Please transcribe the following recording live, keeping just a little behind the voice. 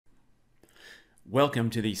Welcome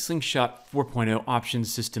to the SlingShot 4.0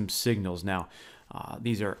 options system signals. Now,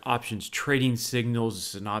 these are options trading signals.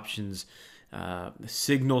 It's an options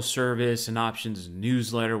signal service, an options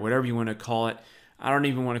newsletter, whatever you want to call it. I don't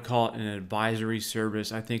even want to call it an advisory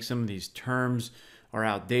service. I think some of these terms are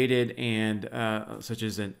outdated, and such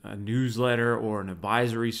as a newsletter or an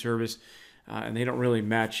advisory service, and they don't really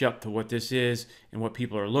match up to what this is and what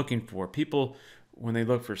people are looking for. People, when they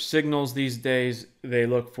look for signals these days, they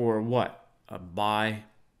look for what? A buy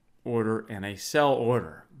order and a sell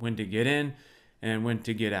order, when to get in and when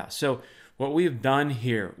to get out. So what we've done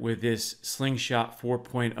here with this SlingShot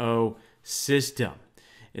 4.0 system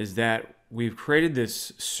is that we've created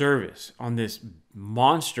this service on this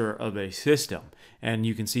monster of a system, and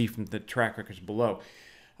you can see from the track records below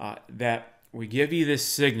that we give you this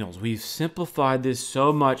signals. We've simplified this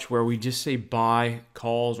so much where we just say buy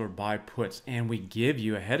calls or buy puts, and we give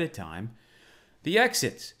you ahead of time the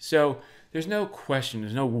exits. So there's no question,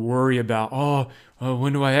 there's no worry about,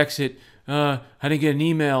 when do I exit? I didn't get an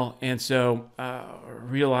email. And so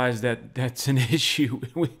realize that that's an issue.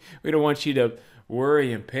 We don't want you to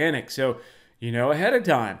worry and panic. So, ahead of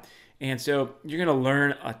time. And so you're going to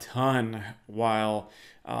learn a ton while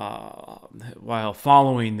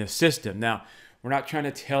following the system. Now, we're not trying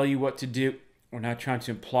to tell you what to do. We're not trying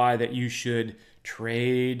to imply that you should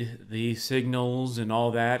trade the signals and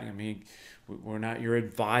all that. I mean, we're not your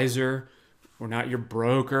advisor. We're not your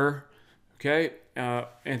broker. Okay?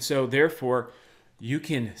 And so therefore, you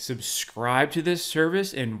can subscribe to this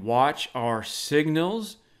service and watch our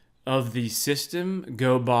signals of the system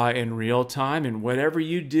go by in real time. And whatever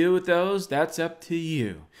you do with those, that's up to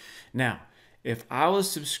you. Now, if I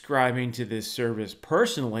was subscribing to this service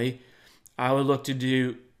personally, I would look to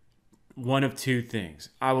do one of two things.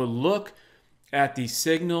 I would look at the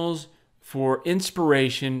signals for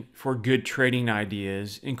inspiration for good trading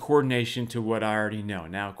ideas in coordination to what I already know.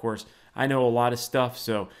 Now, of course, I know a lot of stuff,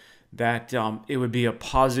 so that it would be a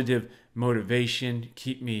positive motivation,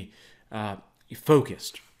 keep me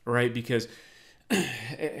focused, right? Because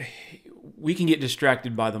we can get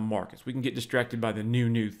distracted by the markets. We can get distracted by the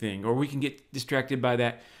new thing, or we can get distracted by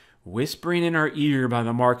that whispering in our ear by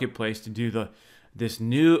the marketplace to do this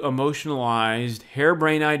new emotionalized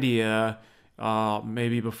harebrained idea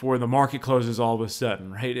maybe before the market closes all of a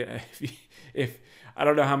sudden, right? If I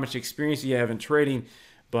don't know how much experience you have in trading,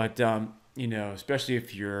 but especially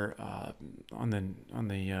if you're on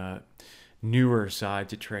the newer side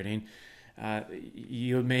to trading,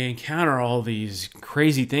 you may encounter all these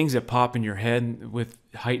crazy things that pop in your head with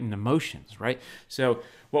heightened emotions, right? So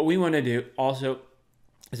what we want to do also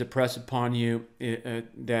is impress upon you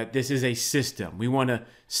that this is a system. We want to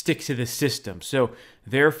stick to the system. So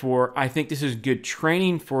therefore, I think this is good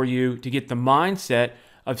training for you to get the mindset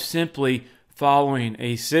of simply following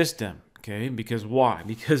a system. Okay, because why?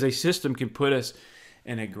 Because a system can put us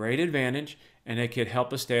in a great advantage, and it can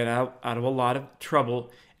help us stay out of a lot of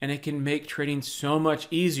trouble, and it can make trading so much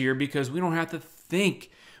easier because we don't have to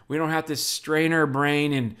think. We don't have to strain our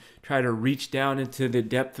brain and try to reach down into the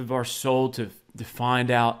depth of our soul to find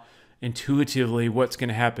out intuitively what's going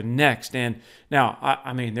to happen next. And now,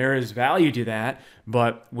 I mean, there is value to that,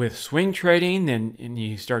 but with swing trading, and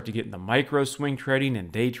you start to get in the micro swing trading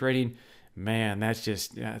and day trading, man,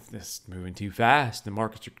 that's moving too fast. The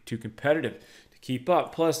markets are too competitive to keep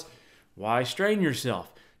up. Plus, why strain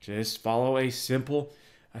yourself? Just follow a simple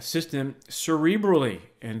system cerebrally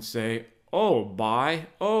and say, buy,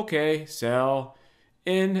 okay, sell,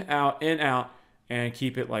 in, out, and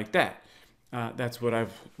keep it like that. That's what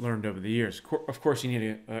I've learned over the years. Of course, you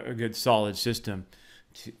need a good solid system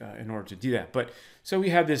in order to do that. But so we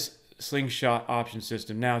have this SlingShot option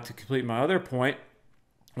system. Now, to complete my other point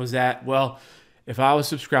was that, well, if I was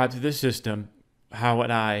subscribed to this system, how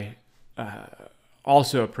would I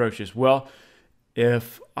also approach this? Well,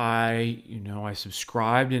 if I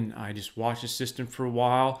subscribed and I just watched the system for a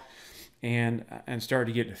while and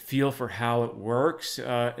started to get a feel for how it works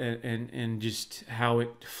and just how it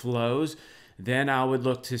flows, then I would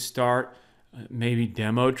look to start maybe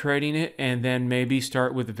demo trading it, and then maybe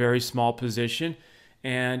start with a very small position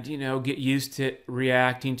and get used to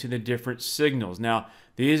reacting to the different signals. Now,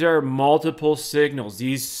 these are multiple signals.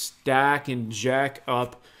 These stack and jack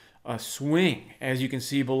up a swing, as you can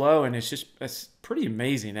see below, and it's pretty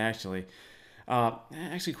amazing, actually.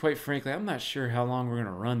 Actually, quite frankly, I'm not sure how long we're going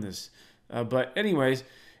to run this. But anyways,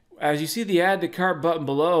 as you see the add to cart button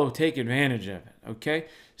below, take advantage of it, okay?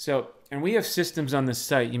 So, and we have systems on the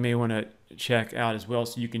site you may want to check out as well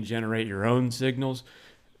so you can generate your own signals.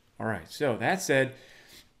 All right, so that said,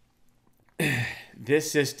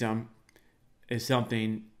 this system is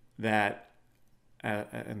something that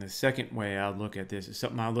and the second way I look at this is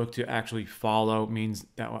something I look to actually follow. Means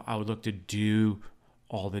that I would look to do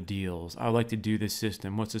all the deals. I like to do the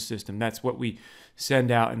system. What's the system? That's what we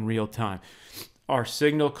send out in real time. Our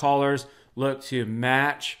signal callers look to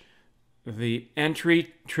match the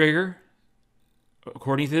entry trigger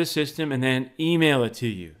according to the system and then email it to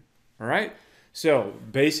you. All right? So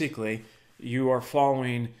basically, you are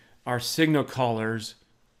following our signal callers'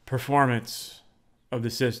 performance of the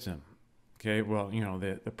system. Okay, well, you know,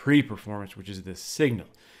 the pre-performance, which is the signal.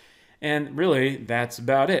 And really, that's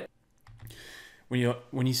about it.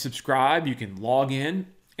 When you subscribe, you can log in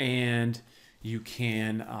and you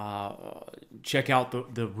can check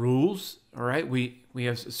out the rules. All right, we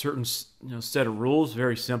have a certain set of rules,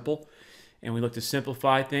 very simple, and we look to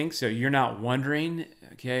simplify things so you're not wondering,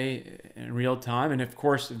 okay, in real time. And of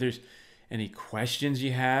course, if there's any questions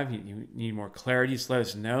you have, you need more clarity, just let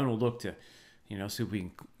us know, and we'll look to, see if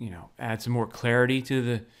we can, add some more clarity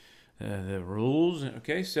to the rules.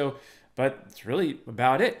 Okay, so, but it's really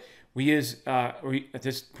about it. We use, at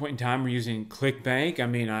this point in time, we're using ClickBank. I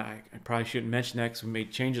mean, I probably shouldn't mention that because we may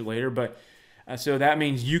change it later, but so that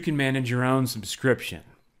means you can manage your own subscription.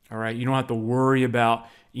 All right, you don't have to worry about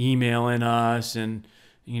emailing us and,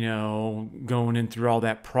 going in through all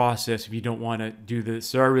that process if you don't want to do the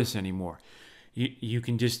service anymore. You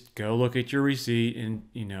can just go look at your receipt and,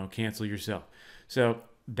 cancel yourself. So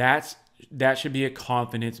that should be a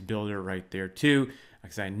confidence builder right there too.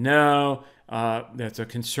 Because I know that's a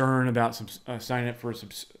concern about signing up for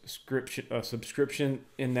a subscription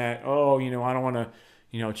in that, I don't want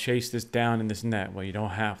to, chase this down and this and that. Well, you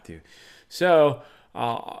don't have to. So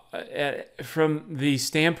from the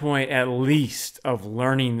standpoint, at least, of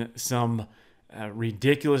learning some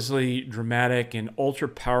ridiculously dramatic and ultra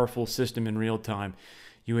powerful system in real time,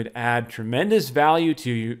 you would add tremendous value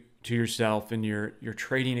to yourself and your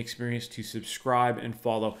trading experience to subscribe and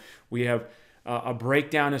follow. We have a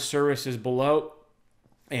breakdown of services below,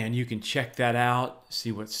 and you can check that out,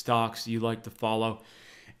 see what stocks you like to follow.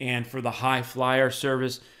 And for the high flyer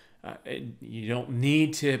service, you don't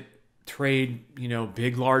need to trade,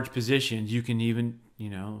 big, large positions. You can even,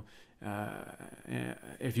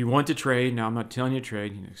 if you want to trade, now I'm not telling you to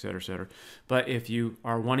trade, et cetera, et cetera. But if you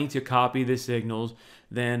are wanting to copy the signals,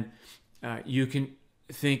 then you can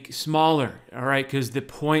think smaller, all right? Because the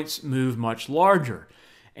points move much larger.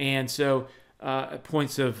 And so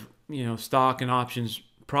points of, stock and options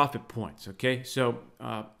profit points, okay? So,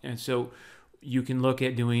 and so you can look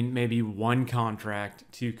at doing maybe 1 contract,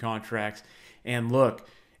 2 contracts, and look,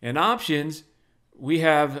 in options, we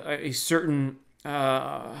have a certain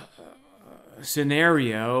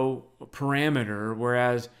scenario parameter,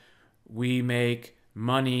 whereas we make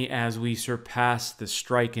money as we surpass the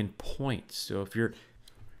strike in points.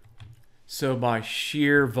 So by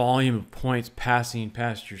sheer volume of points passing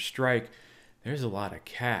past your strike, there's a lot of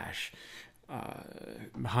cash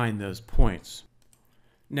behind those points.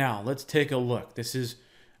 Now let's take a look. This is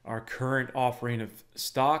our current offering of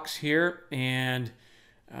stocks here, and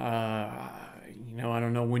I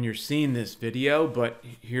don't know when you're seeing this video, but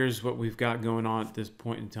here's what we've got going on at this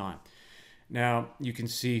point in time. Now you can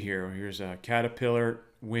see here's a Caterpillar,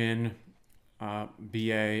 Win,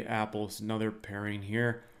 BA, Apple's another pairing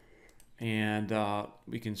here, and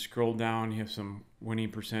we can scroll down. You have some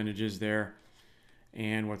winning percentages there,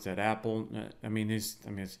 and what's that? Apple. It's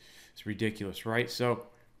ridiculous, right? So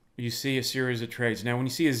you see a series of trades. Now, when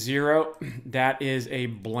you see a 0, that is a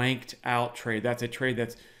blanked out trade. That's a trade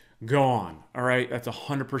that's gone. All right, that's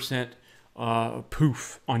 100%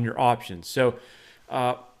 poof on your options. So,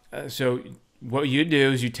 so what you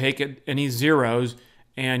do is you take any zeros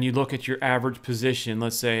and you look at your average position.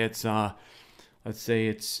 Let's say it's on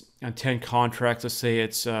 10 contracts. Let's say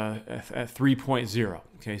it's at 3.0.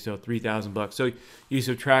 Okay, so $3,000. So you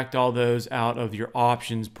subtract all those out of your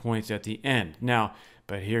options points at the end. Now,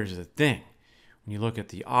 but here's the thing. When you look at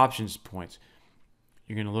the options points,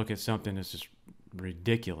 you're going to look at something that's just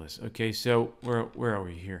ridiculous. Okay, so where are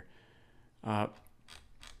we here?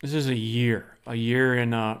 This is a year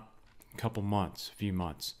and a couple months, a few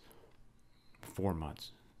months, 4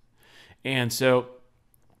 months. And so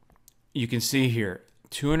you can see here,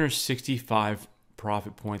 265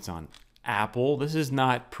 profit points on Apple. This is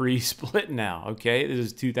not pre-split now, okay? This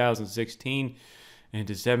is 2016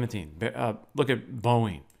 into 17. Look at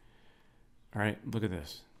Boeing. All right, look at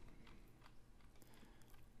this.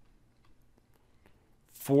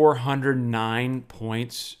 409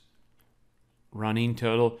 points running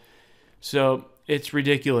total. So it's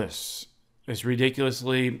ridiculous. It's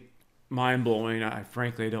ridiculously mind-blowing. I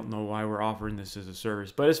frankly don't know why we're offering this as a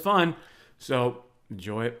service, but it's fun. So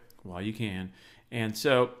enjoy it while you can. And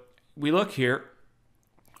so we look here,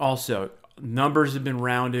 Also, numbers have been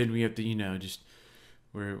rounded. We have to, just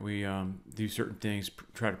where we do certain things,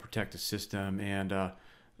 try to protect the system. And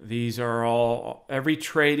these are all, every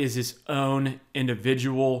trade is its own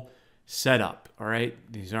individual setup. All right.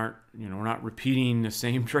 These aren't, we're not repeating the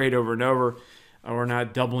same trade over and over. We're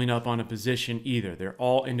not doubling up on a position either. They're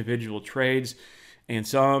all individual trades. And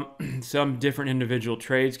some different individual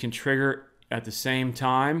trades can trigger at the same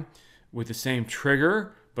time with the same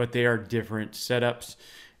trigger, but they are different setups.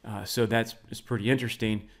 So it's pretty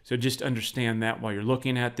interesting. So just understand that while you're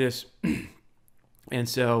looking at this. And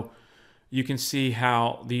so you can see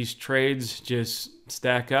how these trades just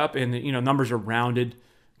stack up, and numbers are rounded.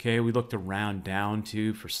 Okay, we look to round down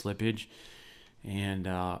too for slippage. And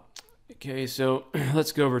okay, so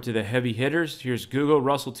let's go over to the heavy hitters. Here's Google.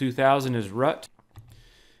 Russell 2000 is RUT.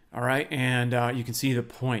 All right, and you can see the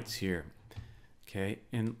points here. Okay,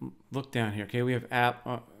 and look down here. Okay, we have app.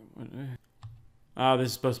 This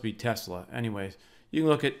is supposed to be Tesla. Anyways, you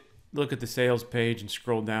can look at the sales page and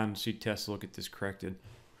scroll down and see Tesla. Look at this corrected.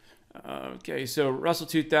 Okay, so Russell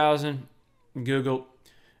 2000, Google,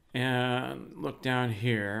 and look down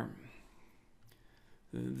here.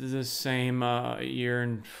 The same year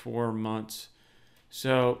and 4 months.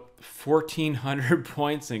 So 1,400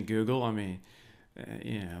 points in Google. I mean,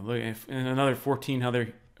 look, and another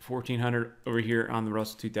 1,400 over here on the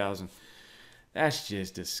Russell 2000. That's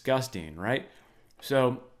just disgusting, right?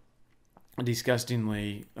 So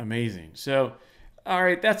disgustingly amazing. So, all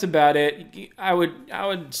right, that's about it. I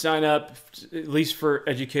would sign up at least for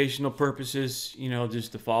educational purposes,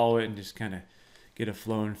 just to follow it and just kind of get a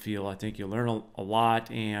flow and feel. I think you'll learn a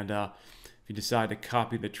lot. And if you decide to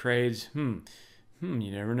copy the trades, you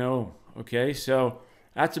never know. Okay, so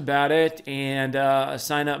that's about it. And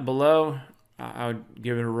sign up below. I would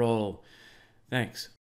give it a roll. Thanks.